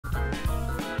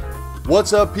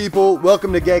What's up, people?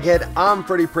 Welcome to GEGGHEAD. I'm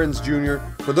Freddie Prinze Jr.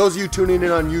 For those of you tuning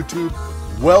in on YouTube,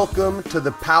 welcome to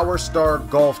the Powerstar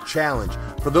Golf Challenge.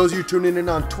 For those of you tuning in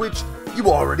on Twitch,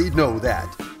 you already know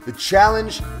that. The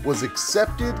challenge was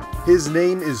accepted. His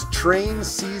name is Train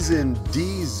Season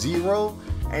D0,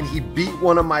 and he beat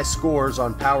one of my scores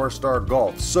on Powerstar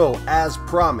Golf. So, as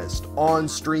promised, on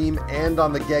stream and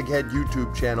on the GEGGHEAD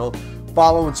YouTube channel,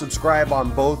 follow and subscribe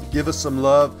on both. Give us some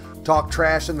love. Talk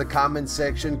trash in the comment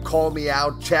section, call me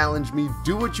out, challenge me,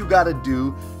 do what you gotta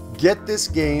do. Get this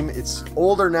game. It's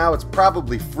older now, it's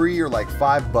probably free or like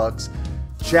 $5.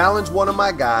 Challenge one of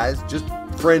my guys, just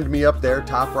friend me up there,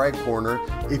 top right corner.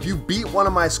 If you beat one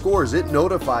of my scores, it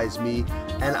notifies me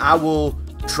and I will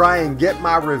try and get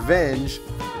my revenge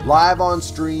live on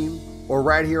stream or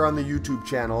right here on the YouTube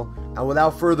channel. And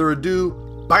without further ado,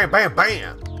 bam, bam,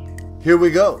 bam, here we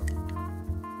go.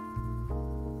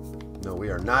 No, we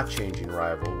are not changing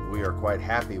rival. We are quite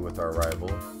happy with our rival,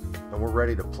 and we're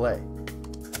ready to play.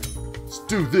 Let's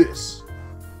do this.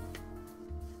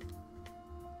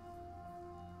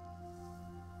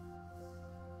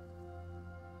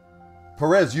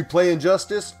 Perez, you play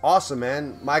Injustice? Awesome,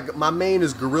 man. My main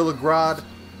is Gorilla Grodd.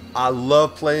 I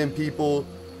love playing people.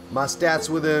 My stats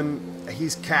with him,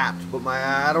 he's capped, but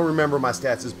I don't remember my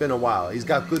stats. It's been a while. He's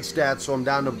got good stats, so I'm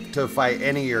down to fight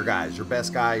any of your guys. Your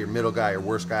best guy, your middle guy, your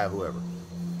worst guy, whoever.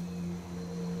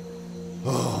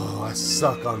 Oh, I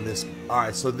suck on this.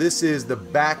 Alright, so this is the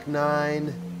back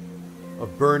nine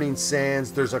of Burning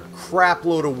Sands. There's a crap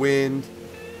load of wind,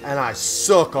 and I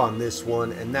suck on this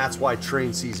one, and that's why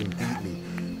Train Season beat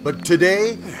me. But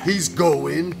today, he's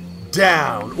going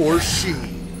down, or she.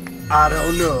 I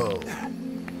don't know.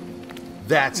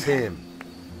 That's him.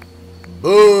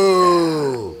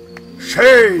 Boo!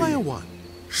 Shame! Player one.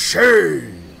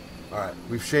 Shame! Alright,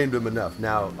 we've shamed him enough.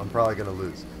 Now, I'm probably going to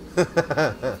lose.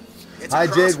 Hi,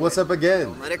 Jade. What's up again?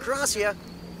 Don't let it cross you.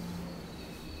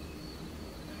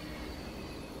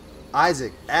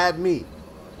 Isaac, add me.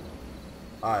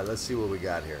 Alright, let's see what we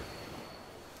got here.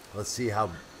 Let's see how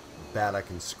bad I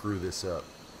can screw this up.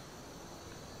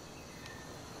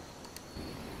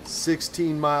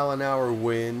 16-mile-an-hour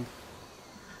wind.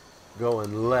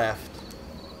 Going left,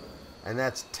 and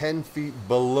that's 10 feet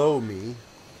below me,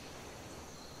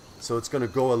 so it's going to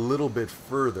go a little bit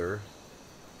further.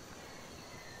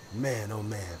 Man, oh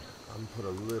man, I'm going to put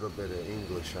a little bit of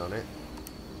English on it.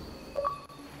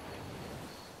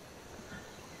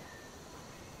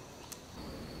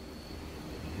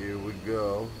 Here we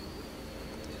go.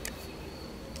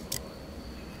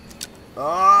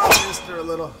 Oh, missed her a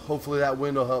little. Hopefully that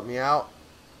wind will help me out.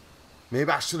 Maybe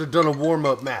I should have done a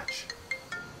warm-up match.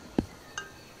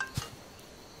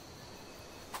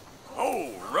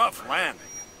 Oh, rough landing.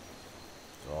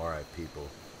 Alright, people.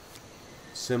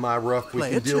 Semi-rough. We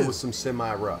Player can deal two. with some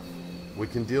semi-rough. We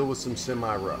can deal with some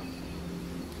semi-rough.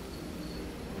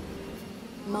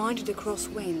 Mind the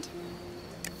crosswind.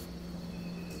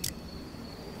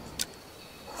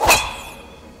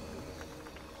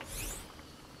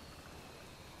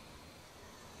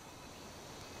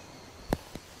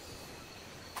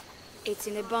 It's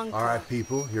in a bunker. Alright,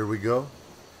 people. Here we go.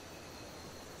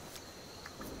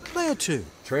 Player two.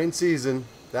 Train season.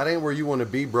 That ain't where you want to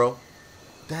be, bro.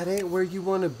 That ain't where you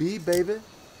want to be, baby.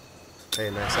 Hey,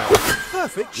 nice out.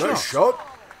 Perfect shot. Nice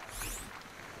shot.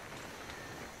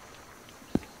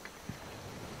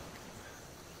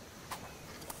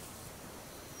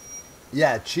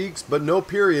 Yeah, cheeks, but no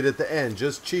period at the end.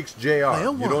 Just cheeks JR.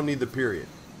 You one. don't need the period.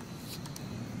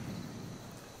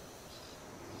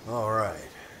 Alright.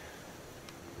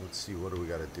 Let's see, what do we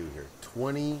got to do here?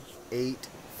 28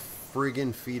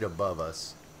 friggin' feet above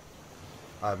us.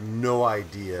 I have no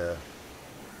idea.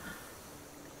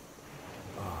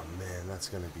 Oh man, that's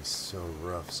going to be so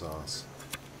rough sauce.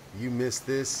 You miss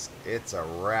this, it's a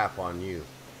wrap on you.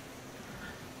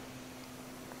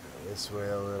 Go this way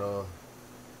a little.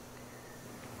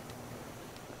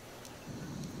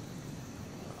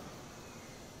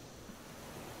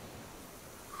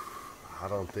 I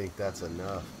don't think that's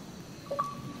enough.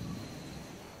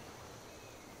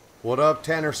 What up,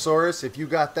 Tannersaurus? If you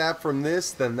got that from this,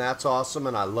 then that's awesome,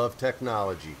 and I love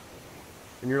technology.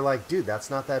 And you're like, dude, that's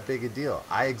not that big a deal.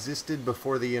 I existed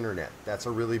before the internet. That's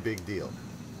a really big deal.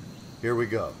 Here we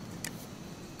go.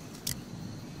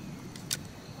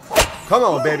 Come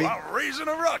on, baby. I'm raising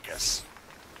a ruckus.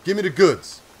 Give me the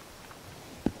goods.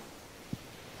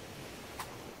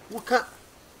 What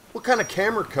kind of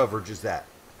camera coverage is that?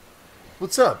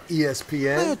 What's up,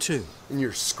 ESPN? Player two. And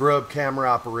your scrub camera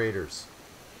operators.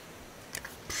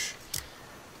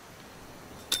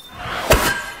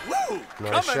 Woo!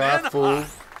 Nice Coming shot, in fool. hot.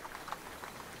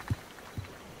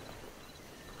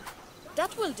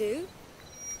 That will do.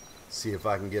 See if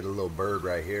I can get a little bird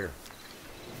right here.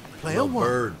 Player Little one.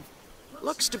 bird.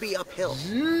 Looks to be uphill.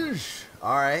 Yeesh.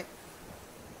 All right.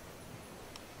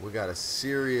 We got a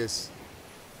serious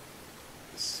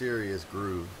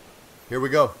groove. Here we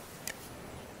go.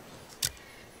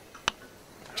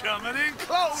 Coming in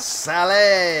close.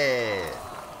 Sally.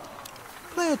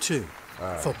 Player two. All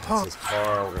right. For par. This is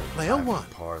par. We're gonna Player tie one.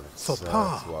 Par. That For sucks.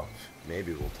 par. Well,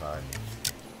 maybe we'll tie.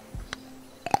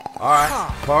 All right.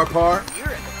 Par. You're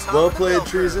at the top Well of the played, bell curve.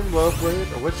 Treason. Well played.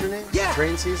 Or what's your name? Yeah.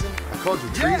 Train Season? I called you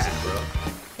Treason, bro.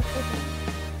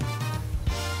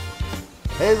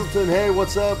 Hazleton, hey,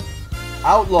 what's up?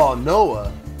 Outlaw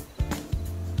Noah.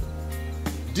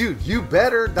 Dude, you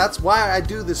better. That's why I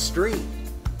do this stream.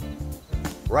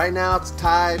 Right now, it's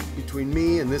tied between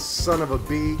me and this son of a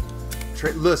bee.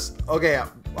 Listen, okay,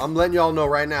 I'm letting y'all know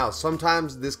right now.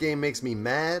 Sometimes this game makes me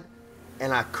mad,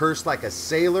 and I curse like a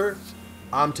sailor.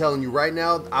 I'm telling you right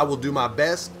now, I will do my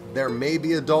best. There may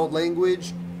be adult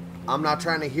language. I'm not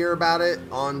trying to hear about it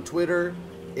on Twitter.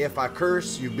 If I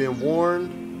curse, you've been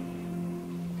warned.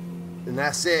 And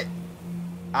that's it.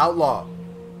 Outlaw.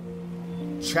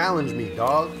 Challenge me,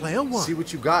 dog. Player one. See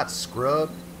what you got, scrub.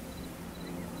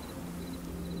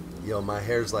 Yo, my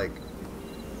hair's like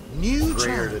New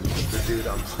grayer challenge. than the dude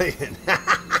I'm playing.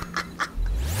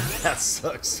 That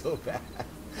sucks so bad.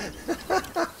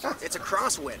 It's a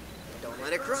crosswind. Don't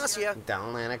let it cross you.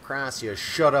 Don't let it cross you.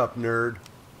 Shut up, nerd.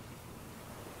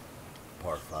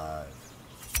 Par 5.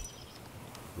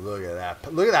 Look at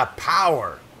that. Look at that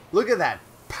power. Look at that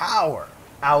power.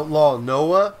 Outlaw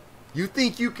Noah. You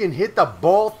think you can hit the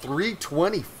ball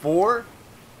 324?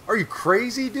 Are you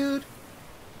crazy, dude?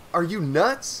 Are you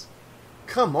nuts?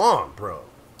 Come on, bro.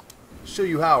 Show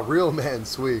you how a real man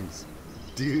swings.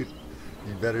 Dude,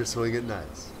 you better swing it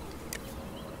nice.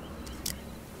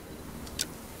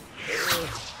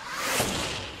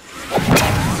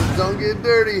 Don't get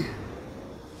dirty.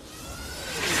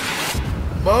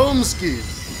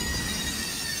 Boomskis.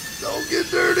 Don't get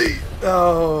dirty.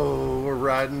 Oh, we're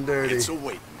riding dirty. It's a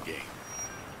waiting game.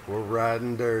 We're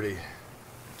riding dirty.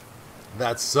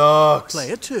 That sucks.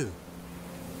 Player two.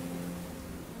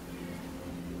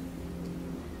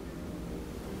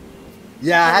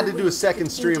 Yeah, I had to do a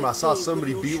second stream. I saw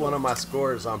somebody beat one of my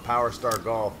scores on Powerstar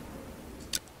Golf.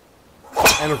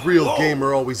 And a real Whoa,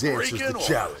 gamer always answers the breaking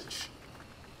challenge.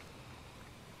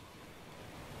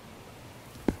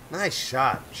 Nice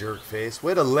shot, jerkface.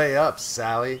 Way to lay up,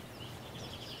 Sally.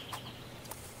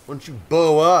 Why don't you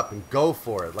bow up and go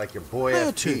for it like your boy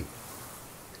Player FT? two.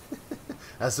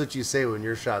 That's what you say when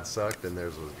your shot sucked and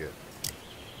theirs was good.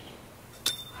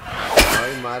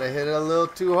 Oh, you might have hit it a little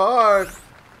too hard.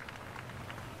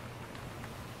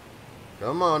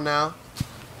 Come on now.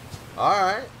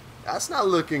 Alright. That's not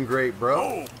looking great, bro.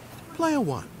 Oh, Player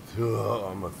one. Ugh,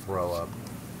 I'm going to throw up.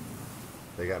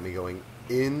 They got me going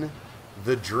in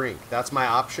the drink. That's my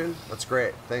option? That's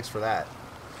great. Thanks for that.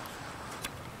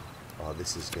 Oh,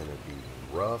 this is going to be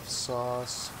rough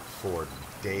sauce for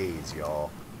days,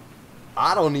 y'all.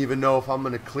 I don't even know if I'm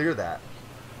going to clear that.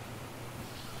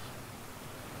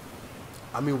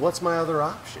 I mean, what's my other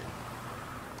option?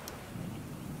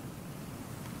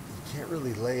 You can't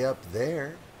really lay up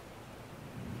there.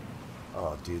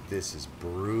 Oh, dude, this is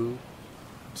brutal.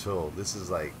 This is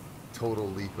like total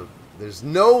leap of... There's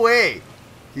no way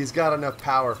he's got enough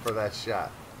power for that shot.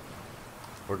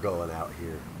 We're going out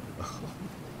here.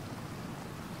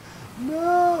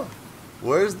 No!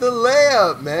 Where's the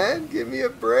layup, man? Give me a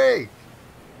break.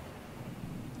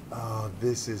 Oh,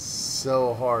 this is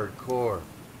so hardcore.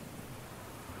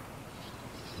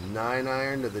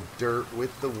 9-iron to the dirt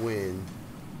with the wind.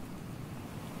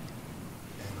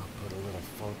 And I'll put a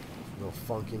little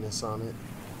funkiness on it.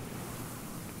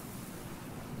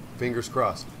 Fingers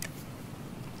crossed.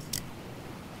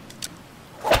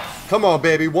 Come on,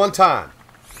 baby, one time.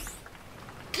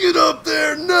 Get up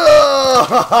there, no!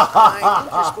 I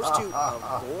think you're supposed to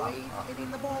avoid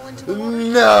hitting the ball into the water.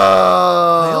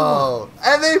 No!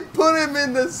 And they put him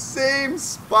in the same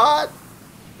spot?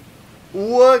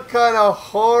 What kind of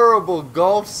horrible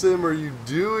golf sim are you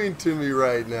doing to me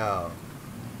right now?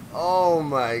 Oh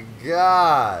my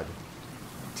God.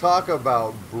 Talk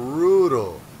about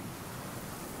brutal.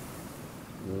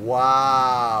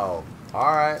 Wow.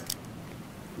 Alright.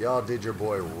 Y'all did your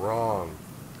boy wrong.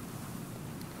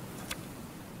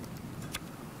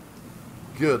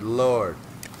 Good Lord.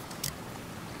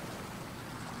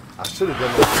 I should have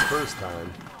done that the first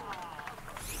time.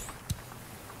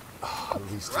 Oh,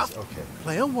 at least it's okay.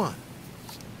 Player one.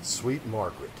 Sweet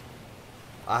Margaret.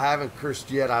 I haven't cursed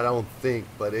yet, I don't think,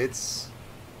 but it's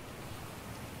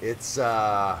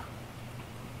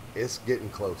getting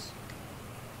close.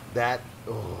 That,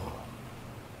 oh.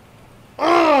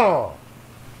 Oh!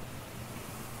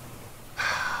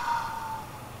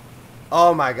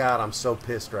 Oh my God, I'm so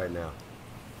pissed right now.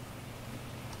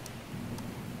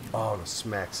 Oh, to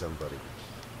smack somebody.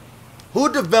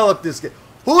 Who developed this game?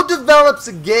 Who develops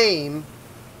a game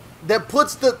that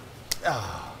puts the...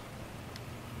 Oh.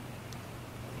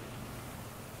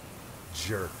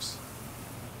 Jerks.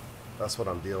 That's what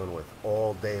I'm dealing with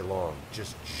all day long.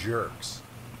 Just jerks.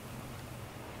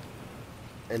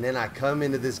 And then I come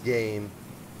into this game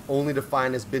only to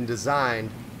find it's been designed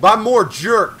by more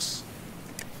jerks.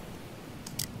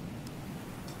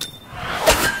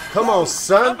 Come on,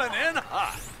 son. Coming in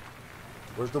hot.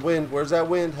 Where's the wind? Where's that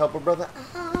wind? Help a brother.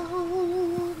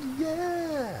 Oh,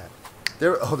 yeah.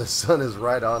 There. Oh, the sun is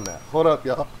right on that. Hold up,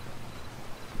 y'all.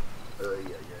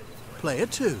 Player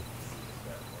 2.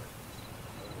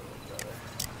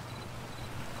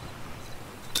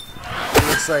 It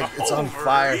looks like it's on Over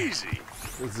fire. Easy.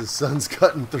 As the sun's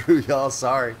cutting through, y'all.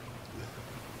 Sorry.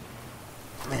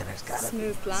 Man, there's gotta be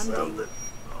Smooth landing. something.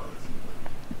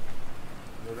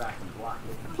 Maybe I can block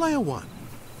it. Player 1.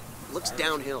 Looks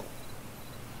downhill.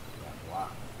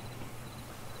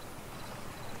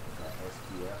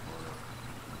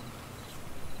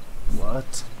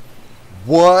 What?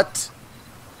 What?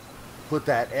 Put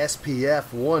that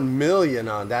SPF 1 million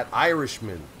on that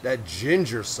Irishman, that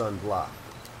ginger sunblock,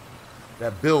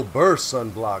 that Bill Burr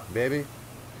sunblock, baby,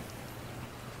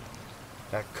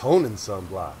 that Conan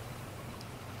sunblock.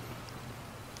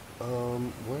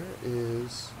 Where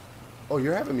is? Oh,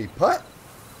 you're having me putt?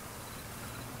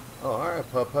 Oh, all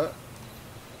right, putt.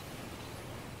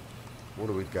 What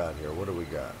do we got here? What do we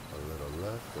got? A little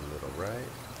left, a little right.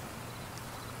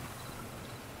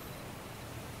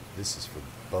 This is for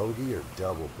bogey or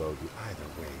double bogey.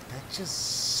 Either way, that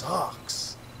just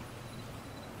sucks.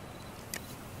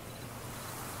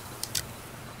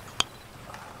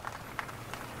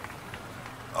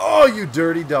 Oh, you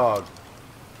dirty dog.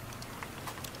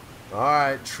 All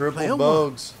right, triple Player 1.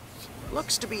 bogeys.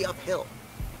 Looks to be uphill.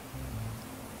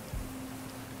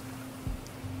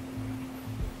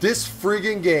 This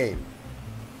friggin' game.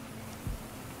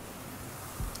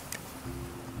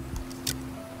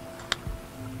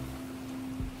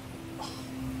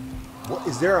 What,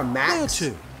 is there a Player max?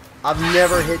 2. I've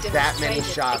never hit that many Demonstrated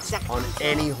shots exactly on so.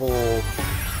 any hole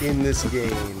in this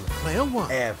game Player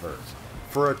 1. ever.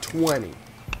 For a 20.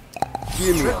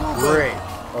 Give me a Triple break.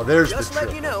 Oh, there's Just the let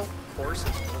triple. you know, course is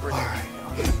over All there. right,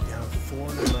 I'll get you down 4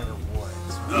 no matter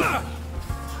what.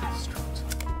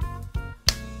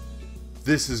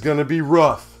 This is gonna be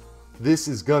rough. This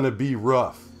is gonna be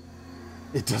rough.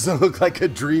 It doesn't look like a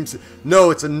dream. No,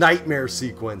 it's a nightmare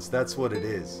sequence. That's what it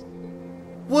is.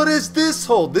 What is this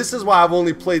hole? This is why I've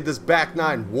only played this back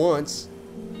nine once.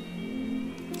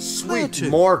 Sweet 2.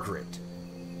 Margaret.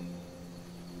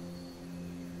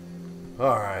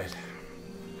 All right.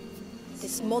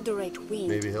 This moderate wind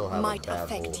Maybe he'll have a might bad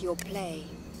affect hole. your play.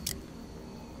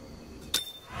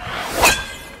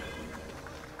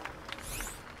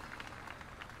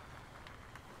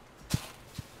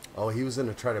 Oh, he was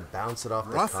gonna try to bounce it off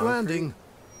the Rough concrete? landing.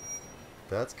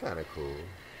 That's kind of cool.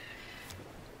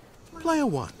 Player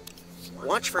 1.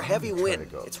 Watch for heavy trying to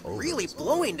wind. go It's over really this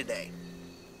blowing today.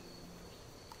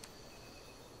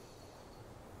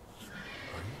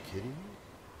 Are you kidding me?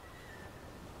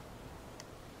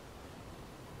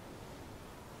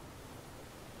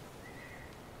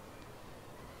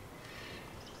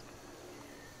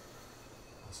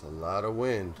 That's a lot of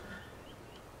wind.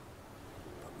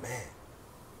 But man,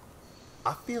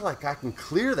 I feel like I can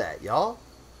clear that, y'all.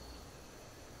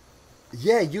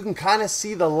 Yeah, you can kind of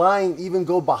see the line even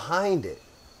go behind it.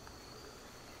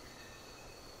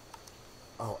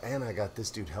 Oh, and I got this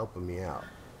dude helping me out.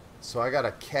 So I got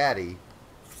a caddy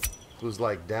who's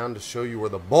like down to show you where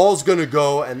the ball's gonna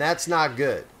go, and that's not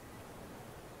good.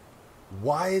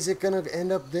 Why is it gonna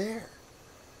end up there?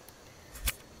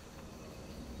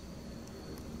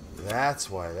 That's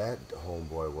why that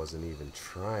homeboy wasn't even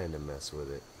trying to mess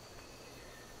with it.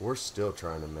 We're still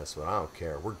trying to mess with it. I don't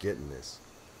care. We're getting this.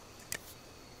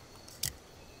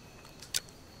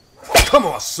 Come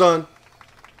on, son.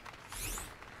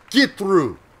 Get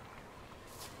through.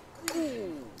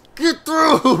 Get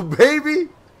through, baby.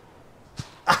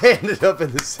 I ended up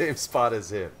in the same spot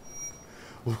as him.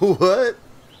 What?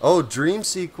 Oh, dream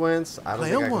sequence. I don't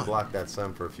Player think I can 1. block that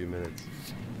sun for a few minutes.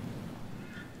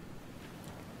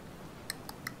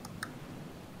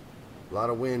 A lot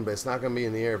of wind, but it's not going to be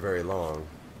in the air very long.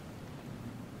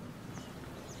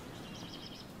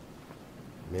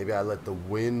 Maybe I let the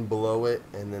wind blow it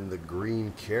and then the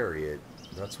green carry it.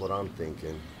 That's what I'm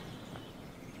thinking.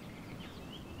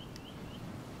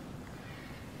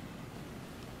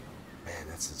 Man,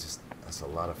 that's a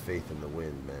lot of faith in the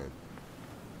wind, man.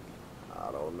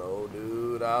 I don't know,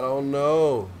 dude. I don't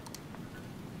know.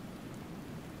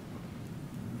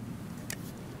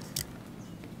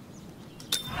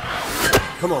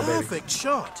 Come on, baby. Perfect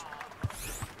shot.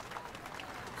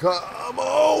 Come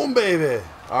on, baby.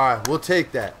 All right, we'll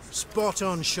take that. Spot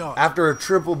on shot. After a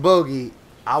triple bogey,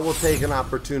 I will take an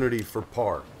opportunity for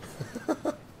par.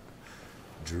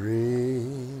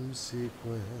 Dream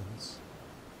sequence.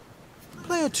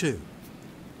 Player 2.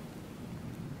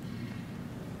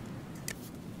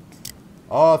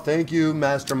 Oh, thank you,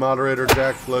 Master Moderator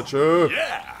Jack Fletcher.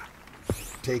 Yeah.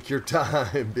 Take your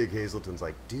time. Big Hazelton's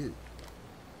like, dude,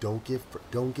 don't get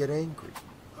angry.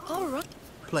 All right.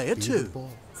 Player Beat 2. the ball.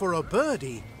 For a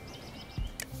birdie.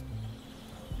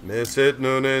 Miss it,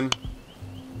 Noonan.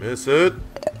 Miss it.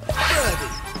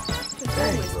 Birdie.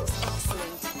 Performance was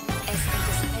excellent, as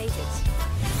anticipated.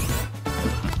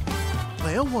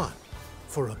 Player 1.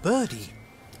 For a birdie.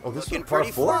 Oh, this Looking one par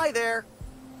pretty 4? fly there.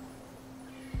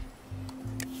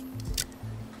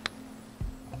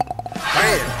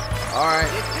 Bam. All right.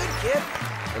 Did good, kid.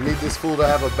 I need this fool to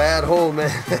have a bad hole, man.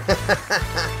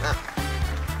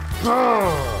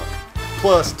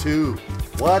 +2.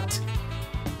 What?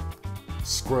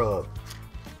 Scrub.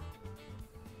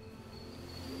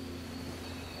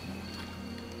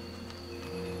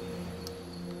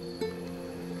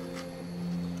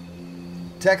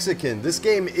 Texican, this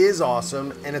game is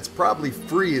awesome, and it's probably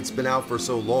free. It's been out for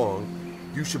so long.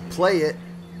 You should play it.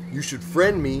 You should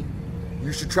friend me.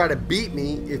 You should try to beat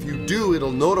me. If you do,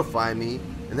 it'll notify me.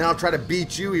 And then I'll try to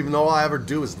beat you, even though all I ever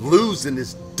do is lose in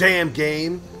this damn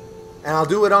game. And I'll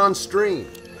do it on stream.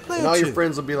 And all your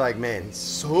friends will be like, man, he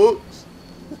sucks.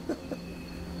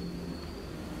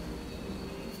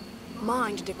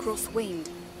 Mind the crosswind.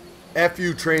 F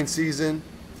you, train season.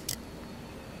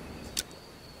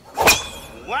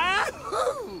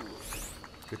 Wahoo!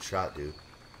 Good shot, dude.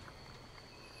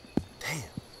 Damn.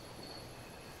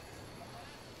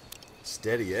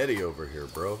 Steady Eddie over here,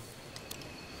 bro.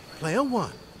 Player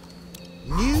 1.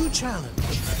 New challenge.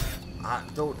 I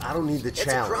don't need the It's a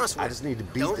challenge. crosswind. I just need to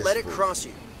beat Don't this let it fool. cross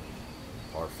you.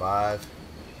 Par 5.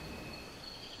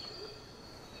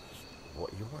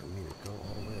 What, you want me to go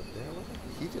all the way up there with him?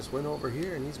 He just went over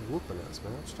here and he's whooping us,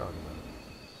 man. What you talking about?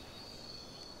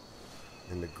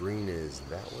 And the green is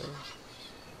that way?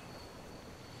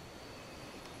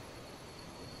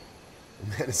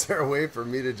 Man, is there a way for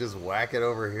me to just whack it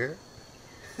over here?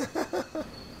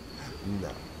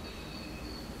 No.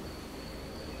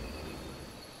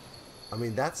 I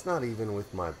mean, that's not even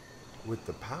with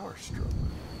the power stroke.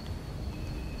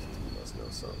 You must know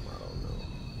something I don't know.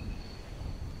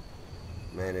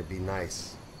 Man, it'd be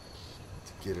nice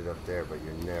to get it up there, but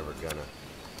you're never gonna.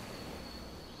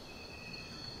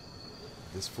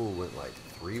 This fool went like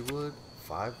 3 wood,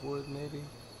 5 wood maybe?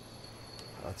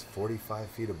 That's 45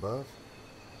 feet above.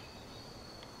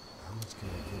 How much can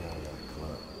I get out of that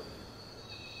club?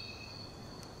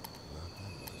 Not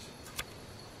that much.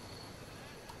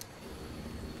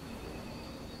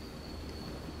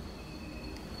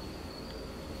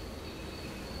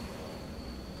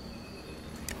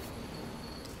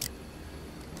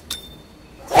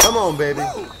 Come on, baby.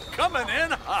 Coming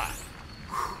in hot.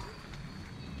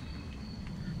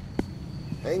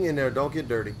 Hang in there. Don't get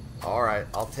dirty. All right.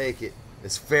 I'll take it.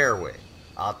 It's fairway.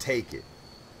 I'll take it.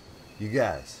 You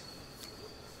guys.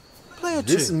 Player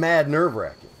 2. This is mad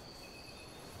nerve-wracking.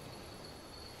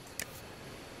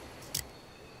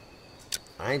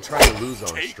 I ain't trying to lose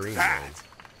on Take stream, that. man.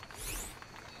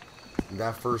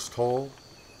 That first hole,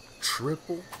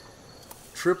 triple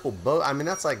boat. I mean,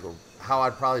 that's like how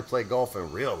I'd probably play golf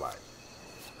in real life.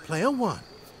 Player 1.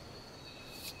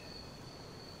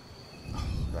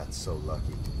 That's so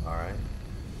lucky. All right.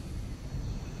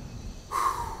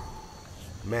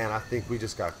 Man, I think we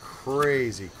just got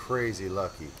crazy, crazy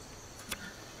lucky.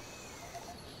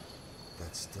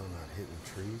 That's still not hitting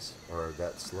trees or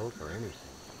that slope or anything.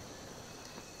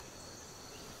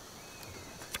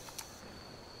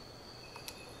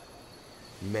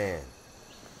 Man,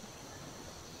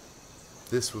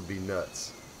 this would be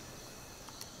nuts.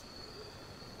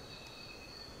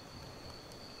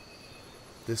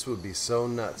 This would be so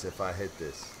nuts if I hit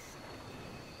this.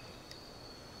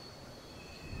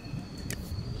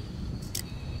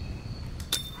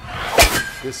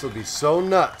 This will be so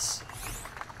nuts.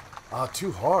 Oh,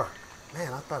 too hard.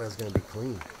 Man, I thought it was going to be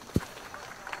clean.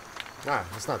 Alright,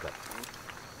 it's not that.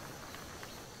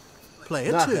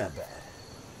 Player Not 2. that bad.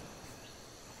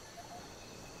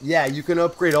 Yeah, you can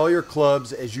upgrade all your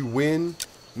clubs as you win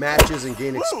matches and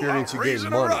gain experience. You gain raising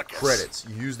a money, ruckus. credits.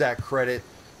 You use that credit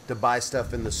to buy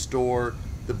stuff in the store.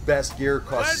 The best gear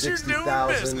costs Pleasure doing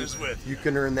 60,000. business with You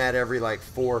can earn that every like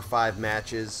 4 or 5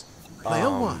 matches. Player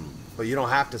one. But you don't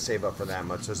have to save up for that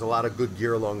much. There's a lot of good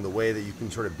gear along the way that you can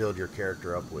sort of build your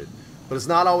character up with. But it's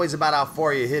not always about how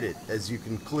far you hit it, as you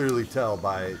can clearly tell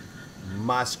by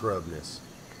my scrubness.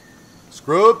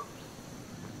 Scrub!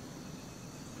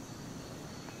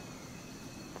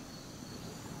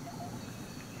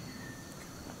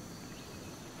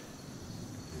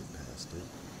 Get past it.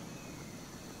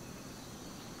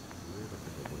 A little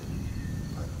bit of wind,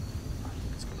 but I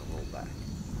think it's going to roll back.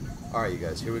 Alright, you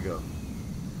guys, here we go.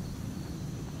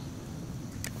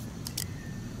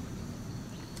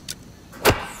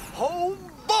 Oh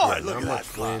boy, Yeah, look not at that much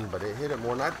fly. wind, but it hit it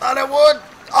more than I thought it would.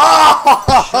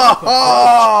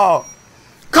 Oh!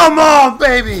 Come on,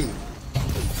 baby!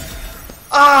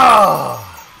 Oh!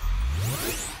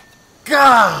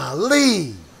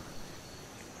 Golly!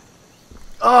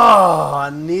 Oh, I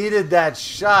needed that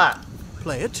shot.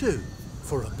 Player two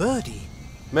for a birdie.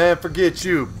 Man, forget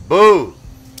you. Boo!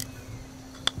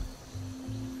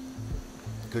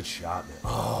 Good shot, man.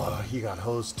 Oh, he got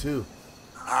hosed too.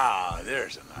 Ah,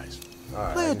 there's a nice one. All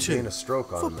right, Player I can two gain a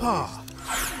stroke on for him at par. least.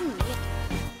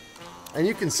 And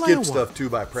you can Player skip one stuff too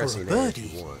by for a pressing A if birdie.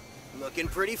 you want. Looking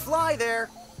pretty fly there.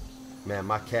 Man,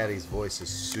 my caddy's voice is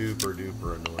super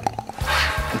duper annoying.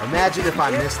 Imagine if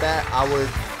I missed that, I would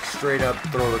straight up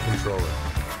throw the controller.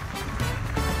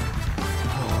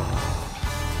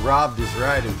 Robbed is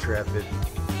right, Intrepid.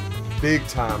 Big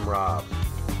time robbed.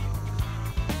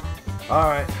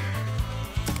 Alright.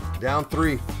 Down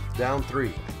 3. Down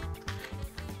 3.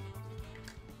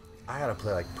 I gotta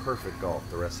play like perfect golf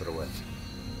the rest of the way.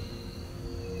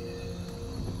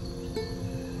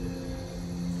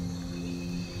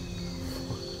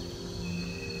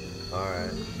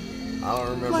 Alright. I don't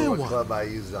remember Player what one. club I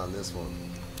used on this one.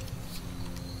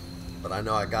 But I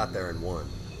know I got there in one.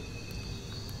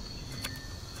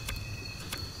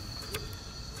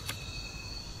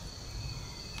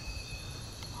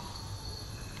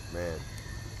 Man,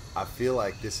 I feel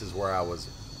like this is where I was,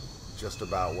 just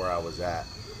about where I was at.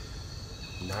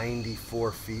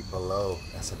 94 feet below.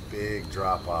 That's a big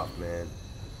drop off, man.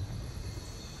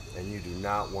 And you do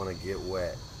not want to get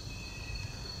wet.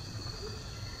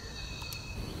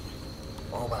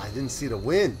 Oh, but I didn't see the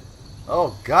wind.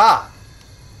 Oh, God.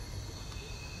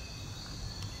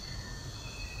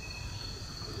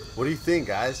 What do you think,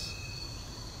 guys?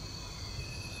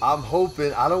 I'm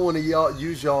hoping, I don't want to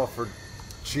use y'all for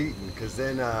cheating, because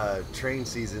then train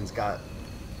season's got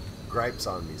gripes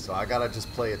on me, so I gotta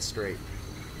just play it straight.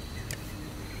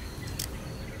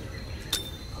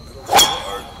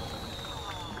 Or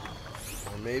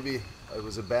maybe it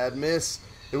was a bad miss.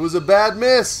 It was a bad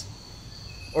miss!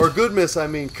 Or a good miss, I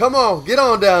mean. Come on, get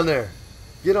on down there.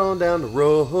 Get on down the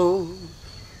road.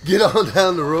 Get on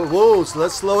down the road. Whoa, so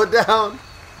let's slow it down.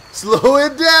 Slow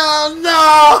it down.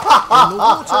 No! In the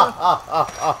water.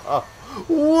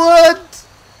 What?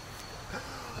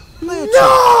 Player two.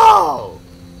 No!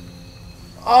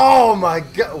 Oh my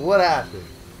God! What happened?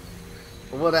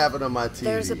 What happened on my TV?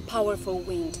 There's a powerful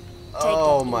wind. Take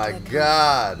Oh that into my account.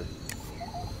 God!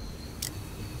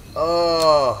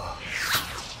 Oh!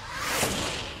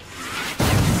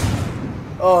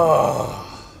 Oh!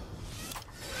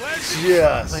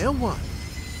 Just Player one.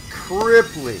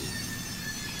 crippling!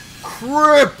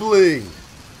 Crippling!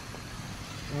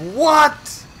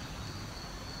 What?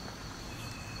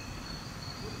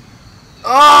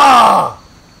 Ah!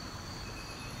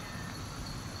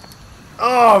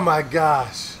 Oh my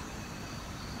gosh.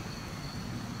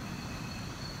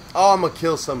 Oh, I'm gonna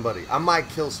kill somebody. I might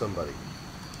kill somebody.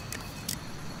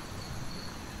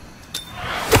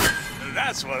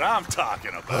 That's what I'm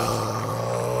talking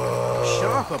about.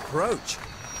 Sharp approach.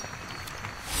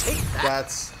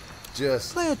 That's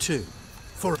just Player two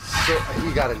for so.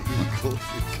 He got an eagle. You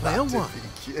player got to one be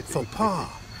kidding for me. par.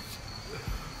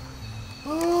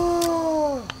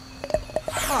 Oh.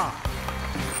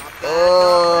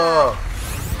 Oh.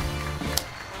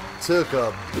 Took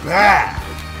a bag.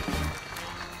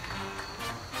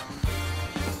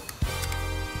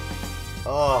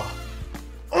 Oh.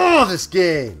 Oh, this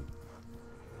game.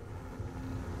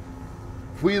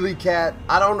 Wheelie Cat,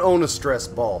 I don't own a stress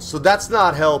ball, so that's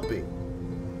not helping.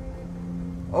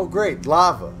 Oh, great.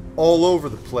 Lava all over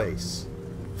the place.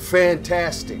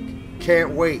 Fantastic.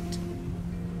 Can't wait.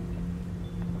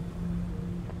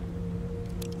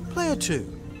 Player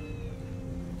two.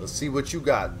 Let's see what you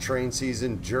got, train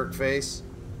season jerk face.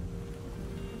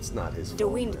 It's not his The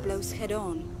fault, wind man. blows head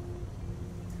on.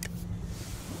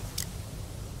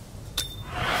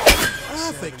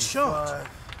 Perfect shot.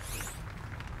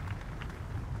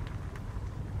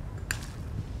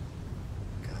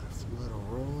 Got a little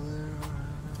roll.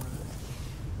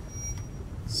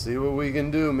 see what we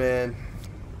can do, man.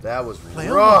 That was Play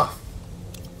on. rough.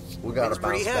 We gotta Wind's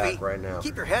pretty bounce heavy. back right now.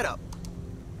 Keep your head up.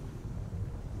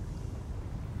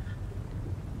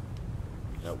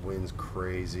 That wind's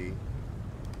crazy.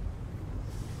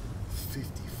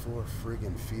 54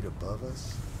 friggin' feet above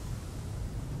us.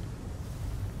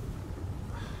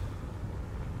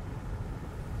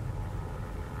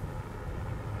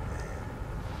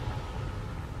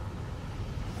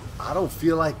 I don't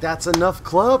feel like that's enough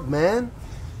club, man.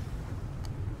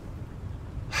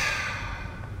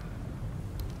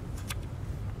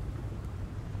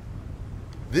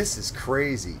 This is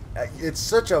crazy. It's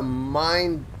such a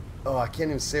mind... Oh, I can't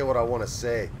even say what I want to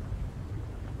say.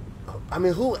 I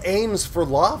mean, who aims for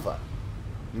lava?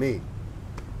 Me.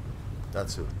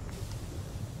 That's who.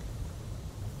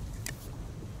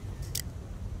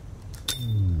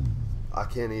 I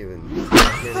can't even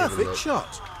Perfect look.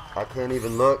 shot. I can't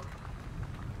even look.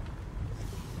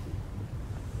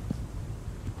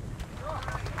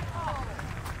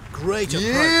 Great approach.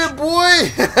 Yeah,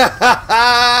 boy!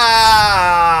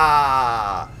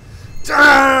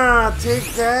 Ah, take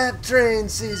that, train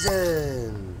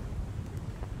season.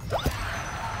 All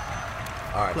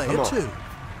right, Player come on. 2.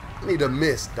 I need a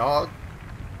miss, dog.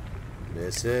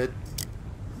 Miss it.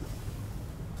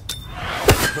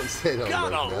 Don't say don't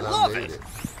Gotta look, man. I love made it.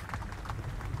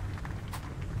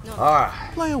 No. All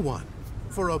right, Player 1.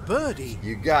 For a birdie.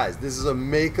 you guys, this is a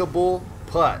makeable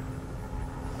putt.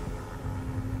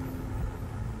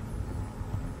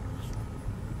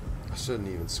 I shouldn't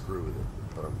even screw with it,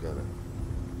 but I'm gonna.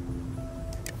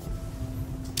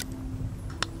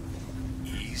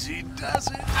 Easy does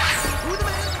it. You the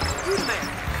man. You the man.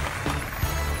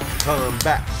 Come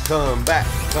back, come back,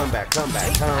 come back, come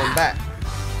back, come back.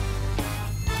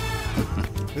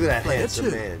 Look at that Player handsome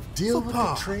 2. man. Deal For with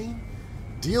par. the train.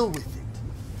 Deal with it.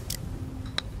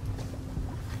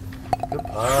 Good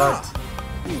putt.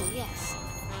 Yes.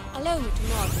 Allow me to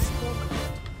mark the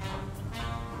scorecard.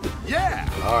 Yeah.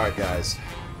 All right, guys.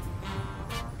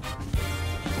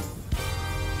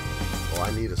 Oh,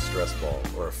 I need a stress ball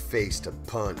or a face to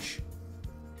punch.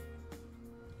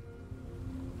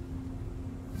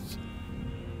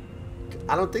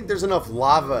 I don't think there's enough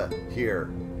lava here.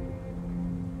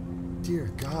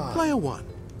 Dear God. Player 1.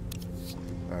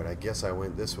 All right, I guess I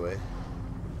went this way.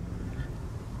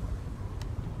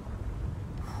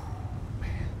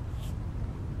 Man.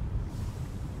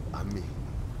 I mean,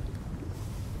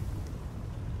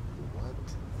 what?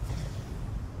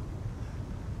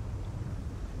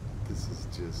 This is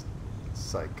just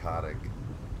psychotic.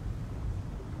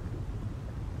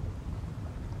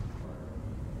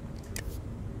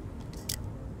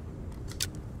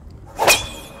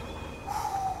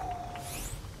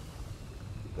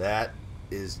 That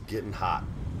is getting hot.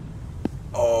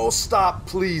 Oh, stop,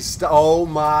 please stop. Oh,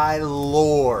 my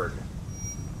Lord.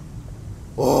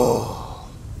 Oh.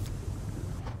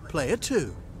 Player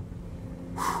 2.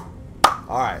 All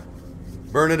right.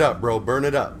 Burn it up, bro. Burn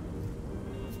it up.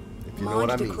 If you know what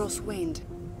I Mind the mean. crosswind.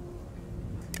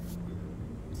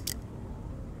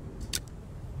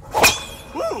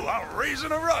 Woo, I'm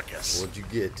raising a ruckus. What'd you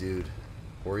get, dude?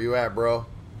 Where you at, bro?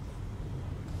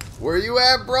 Where you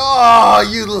at, bro? Oh,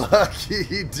 you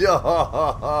lucky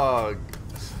dog.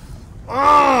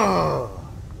 Oh.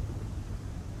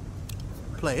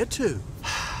 Player 2.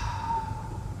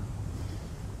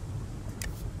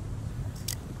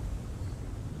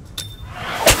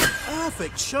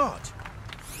 Perfect shot.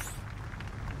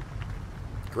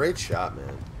 Great shot,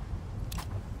 man.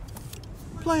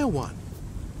 Player 1.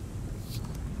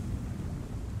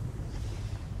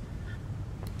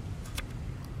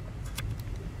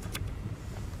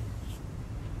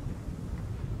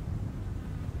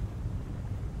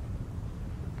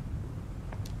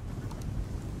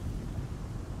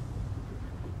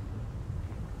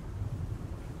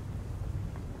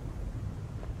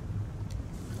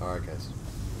 All right, guys.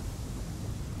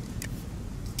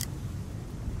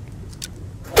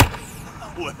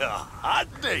 Well, hot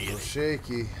A diggity. little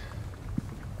shaky.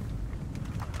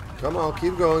 Come on,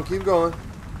 keep going, keep going.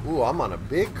 Ooh, I'm on a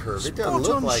big curve. It doesn't Spot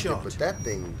look on like shot. it, but that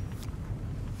thing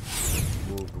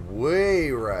moved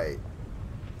way right.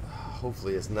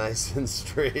 Hopefully it's nice and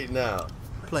straight now.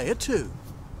 Player 2.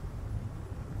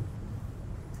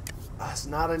 That's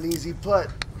not an easy putt.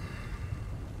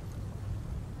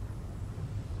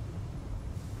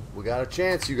 We got a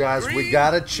chance, you guys. We Green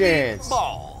got a chance.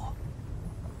 Ball.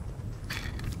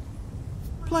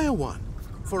 Player 1.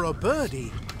 For a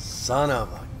birdie. Son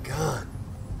of a gun.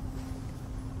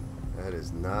 That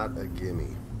is not a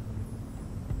gimme.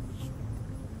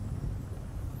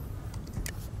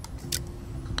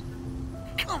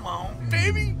 Come on,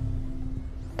 baby.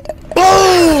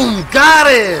 Boom!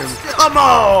 Got him! Come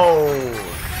on!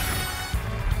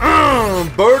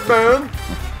 Birdman!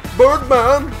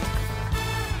 Birdman!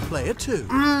 Player 2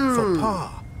 for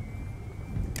par.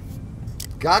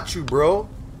 Got you, bro.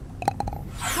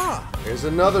 Par. There's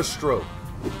another stroke.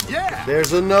 Yeah.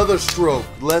 There's another stroke.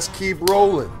 Let's keep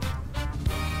rolling.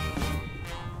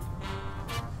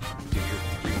 Get your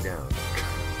 3 down.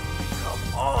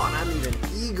 Come on, I need an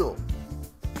eagle.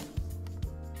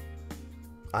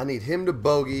 I need him to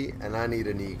bogey, and I need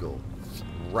an eagle.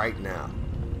 Right now.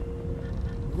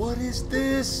 What is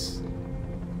this?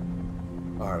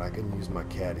 Alright, I can use my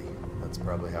caddy. That's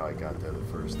probably how I got there the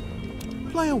first time.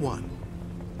 Player 1.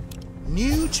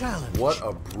 New challenge. What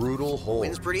a brutal hole.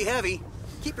 Wind's pretty heavy.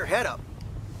 Keep your head up.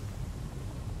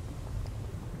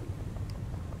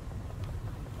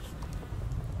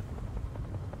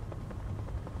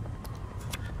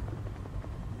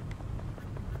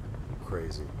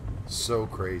 Crazy. So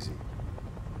crazy.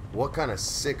 What kind of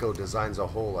sicko designs a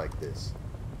hole like this?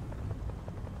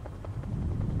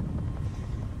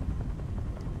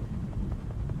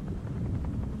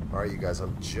 Alright, you guys,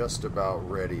 I'm just about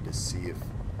ready to see if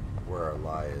where our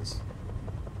lie is.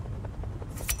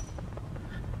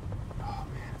 Oh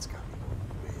man, it's got me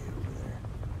way over there.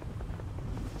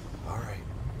 Alright.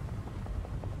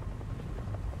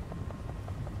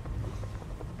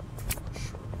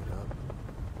 Shorten it up.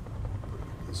 Bring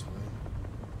it this way.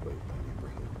 Wait, let me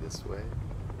bring it this way.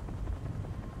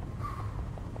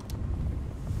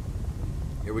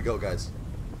 Here we go, guys.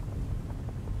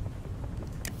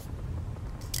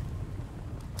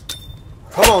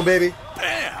 Come on, baby.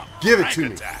 Bam. Give it to me.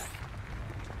 Attack.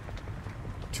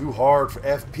 Too hard for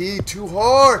FP. Too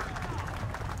hard.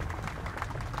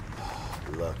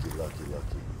 Lucky, lucky,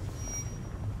 lucky.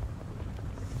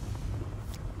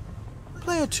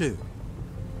 Player 2.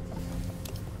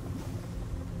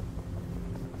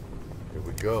 Here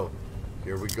we go.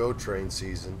 Here we go, train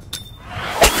season.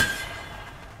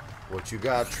 What you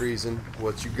got, treason?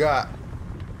 What you got?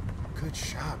 Good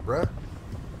shot, bruh.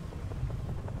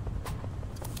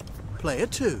 Player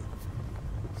 2.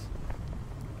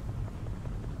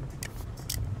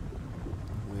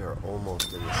 We are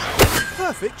almost in the same.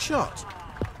 Perfect shot.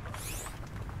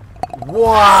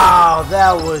 Wow,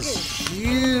 that was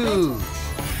huge.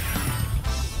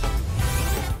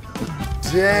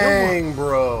 Dang,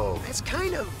 bro. It's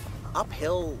kind of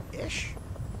uphill-ish.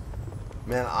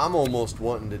 Man, I'm almost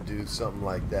wanting to do something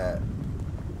like that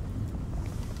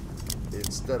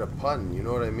instead of putting, you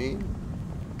know what I mean?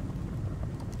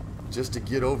 Just to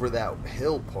get over that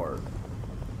hill part.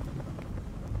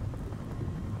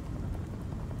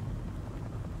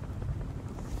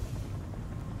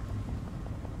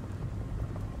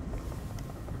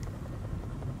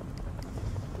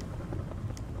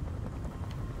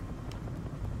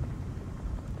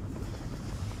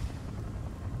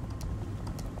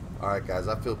 Alright guys,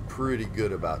 I feel pretty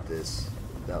good about this.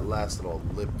 That last little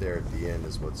lip there at the end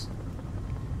is what's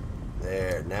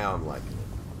there. Now I'm liking it.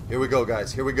 Here we go,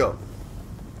 guys. Here we go.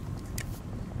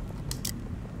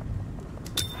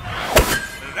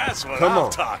 That's what Come I'm on.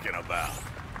 talking about.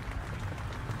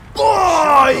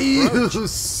 Oh, you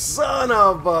son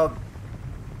of a...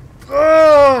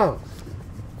 Oh,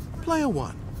 Player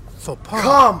 1 for par.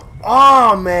 come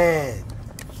on, man.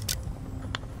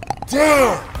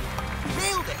 Damn.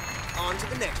 Nailed it. On to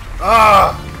the next one.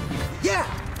 Ah. Yeah.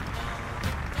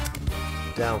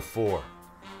 Down 4.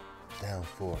 Down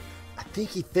 4. I think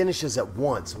he finishes at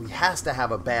 1, so he has to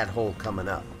have a bad hole coming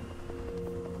up.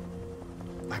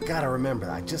 I gotta remember,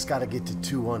 I just gotta get to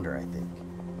 2 under, I think.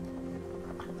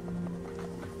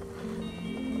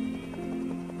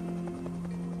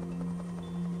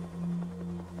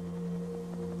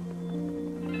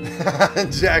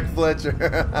 Jack Fletcher.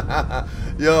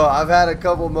 Yo, I've had a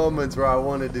couple moments where I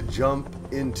wanted to jump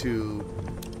into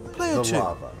Player the 2.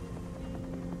 lava.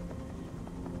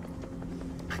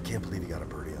 I can't believe he got a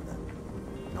birdie on that.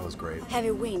 That was great.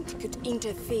 Heavy wind could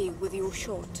interfere with your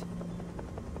shot.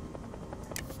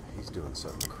 He's doing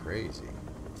something crazy.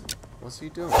 What's he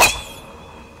doing? Is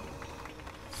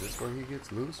this where he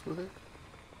gets loose with it?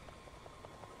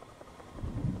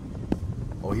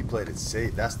 Oh, he played it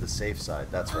safe. That's the safe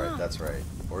side. That's right. That's right.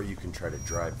 Or you can try to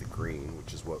drive the green,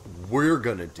 which is what we're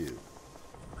gonna do.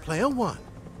 Player 1.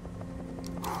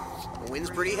 The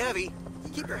wind's pretty heavy. You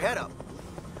keep your head up.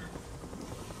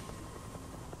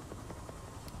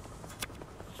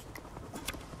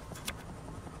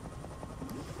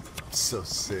 So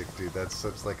sick, dude. That's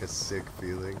such like a sick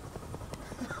feeling.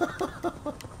 I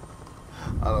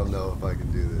don't know if I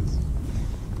can do this.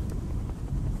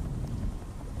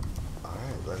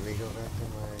 Alright, let me go back to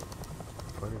my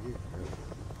point of view.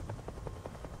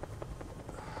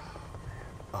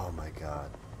 Oh my God.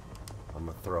 I'm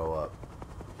gonna throw up.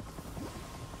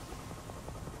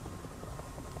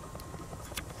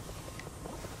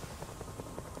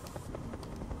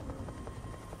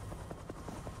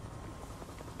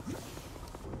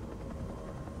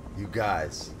 You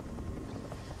guys,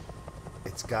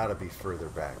 it's gotta be further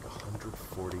back.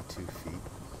 142 feet.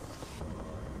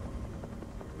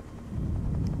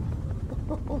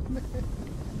 Oh man.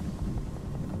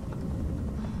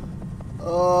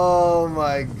 Oh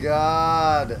my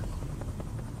God.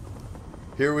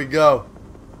 Here we go.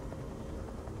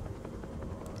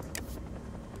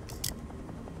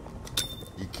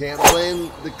 You can't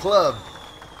blame the club.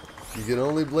 You can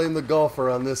only blame the golfer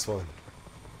on this one.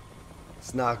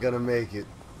 It's not gonna make it.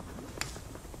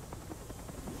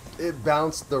 It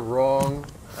bounced the wrong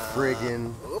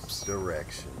friggin'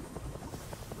 direction.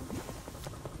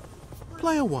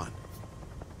 Player 1.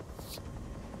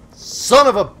 Son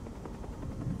of a...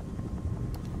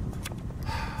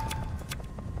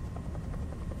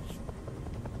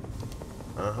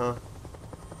 Uh-huh.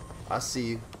 I see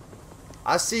you.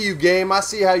 I see you, game. I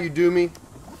see how you do me.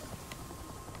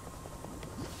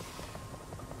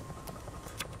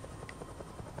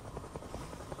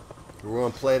 We're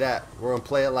gonna play that. We're gonna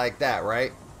play it like that,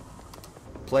 right?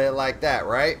 Play it like that,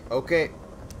 right? Okay.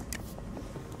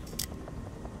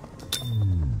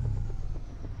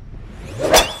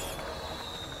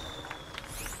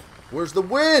 Where's the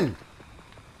wind?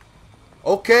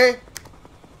 Okay.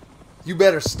 You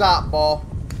better stop, ball.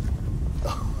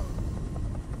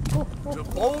 To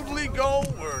boldly go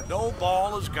where no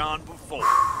ball has gone before.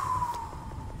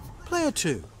 Player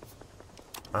 2.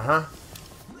 Uh-huh.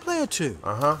 Player 2.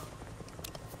 Uh-huh.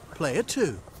 Player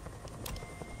 2.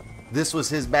 This was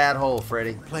his bad hole,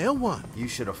 Freddie. Player 1. You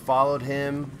should have followed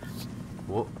him.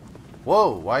 Whoa.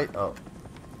 Whoa, why? Oh.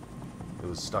 It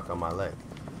was stuck on my leg.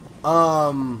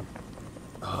 Oh.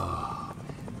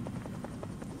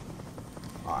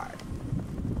 Alright.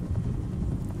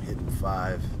 Hitting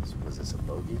 5. Was this a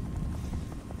bogey?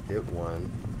 Hit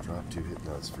 1. Drop 2. Hit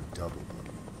nuts for double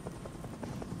bogey.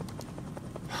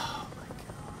 Oh my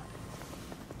God.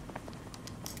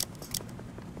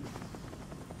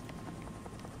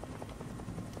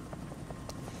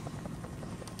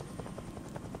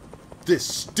 This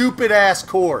stupid ass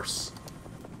course.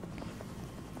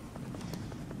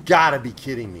 Gotta be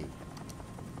kidding me.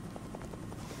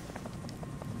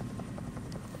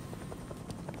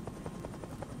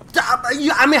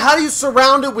 I mean, how do you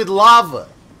surround it with lava?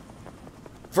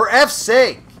 For F's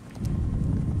sake.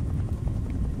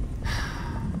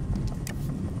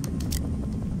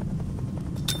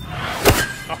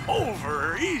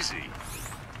 Over easy.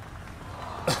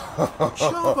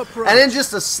 Sharp approach. And then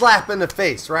just a slap in the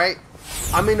face, right?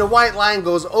 I mean, the white line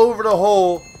goes over the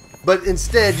hole, but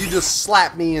instead you just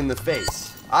slap me in the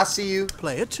face. I see you.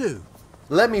 Player 2.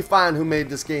 Let me find who made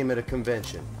this game at a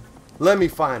convention. Let me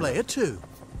find Player him. 2.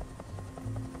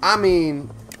 I mean,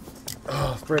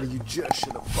 oh, Freddie, you just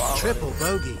should have followed. Triple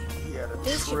bogey. He had a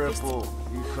triple.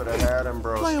 You could have had him,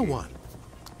 bro. Player 1.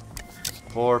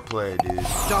 Poor play, dude.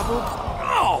 Double.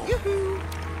 Oh! Yoo-hoo.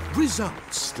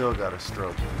 Results. Still got a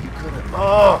stroke. You could have.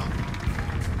 Oh!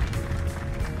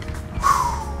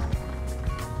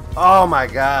 Oh my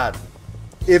God.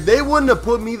 If they wouldn't have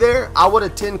put me there, I would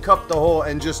have tin cupped the hole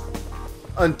and just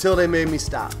until they made me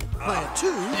stop. Player 2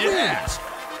 Yes! wins.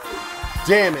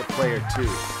 Damn it, player 2.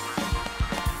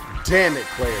 Damn it,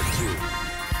 player 2.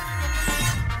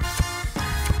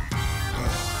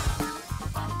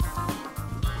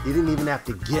 He didn't even have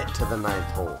to get to the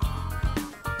 9th hole.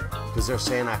 Because they're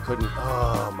saying I couldn't.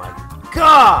 Oh my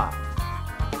God!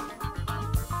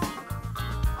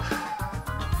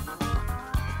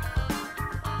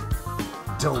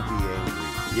 Don't be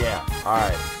angry. Yeah,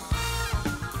 alright.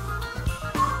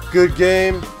 Good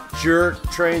game. Jerk.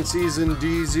 Train season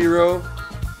D0.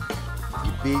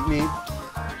 You beat me.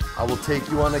 I will take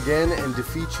you on again and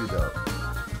defeat you though.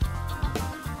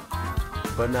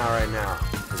 But not right now.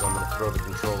 Because I'm going to throw the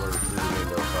controller through the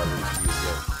window if I lose to you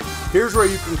again. Here's where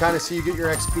you can kind of see you get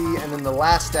your XP, and then the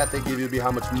last stat they give you will be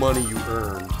how much money you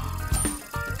earn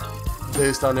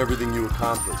based on everything you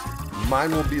accomplish.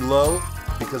 Mine will be low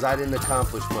because I didn't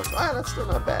accomplish much. Ah, that's still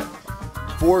not bad.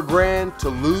 $4 grand to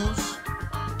lose,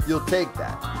 you'll take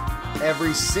that.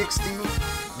 Every 60,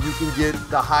 you can get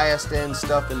the highest end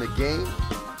stuff in the game,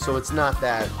 so it's not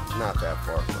that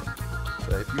far from.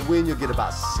 So if you win, you'll get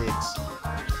about 6.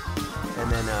 And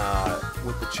then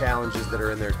with the challenges that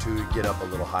are in there too, you get up a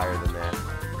little higher than that.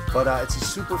 But it's a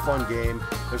super fun game.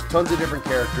 There's tons of different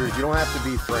characters. You don't have to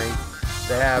be Frank.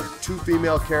 They have 2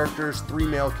 female characters, 3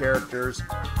 male characters,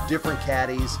 different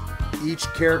caddies. Each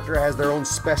character has their own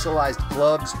specialized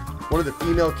clubs. One of the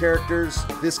female characters,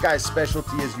 this guy's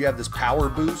specialty is you have this power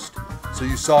boost. So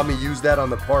you saw me use that on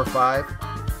the par 5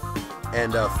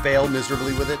 and fail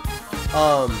miserably with it.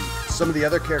 Some of the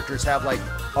other characters have like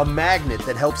a magnet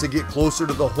that helps it get closer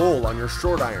to the hole on your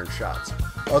short iron shots.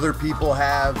 Other people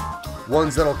have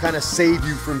ones that'll kind of save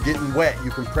you from getting wet.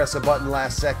 You can press a button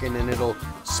last second and it'll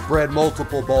spread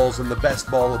multiple balls and the best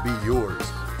ball will be yours.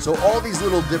 So all these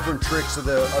little different tricks of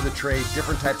the trade,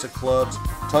 different types of clubs,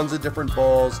 tons of different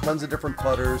balls, tons of different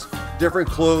putters, different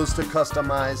clothes to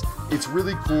customize. It's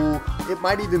really cool. It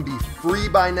might even be free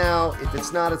by now. If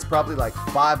it's not, it's probably like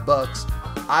 $5.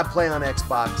 I play on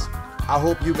Xbox. I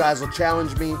hope you guys will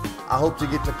challenge me. I hope to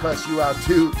get to cuss you out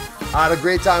too. I had a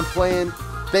great time playing.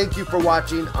 Thank you for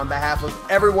watching. On behalf of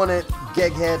everyone at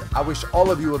GEGGHEAD, I wish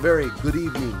all of you a very good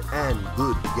evening and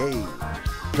good game.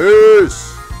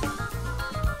 Peace!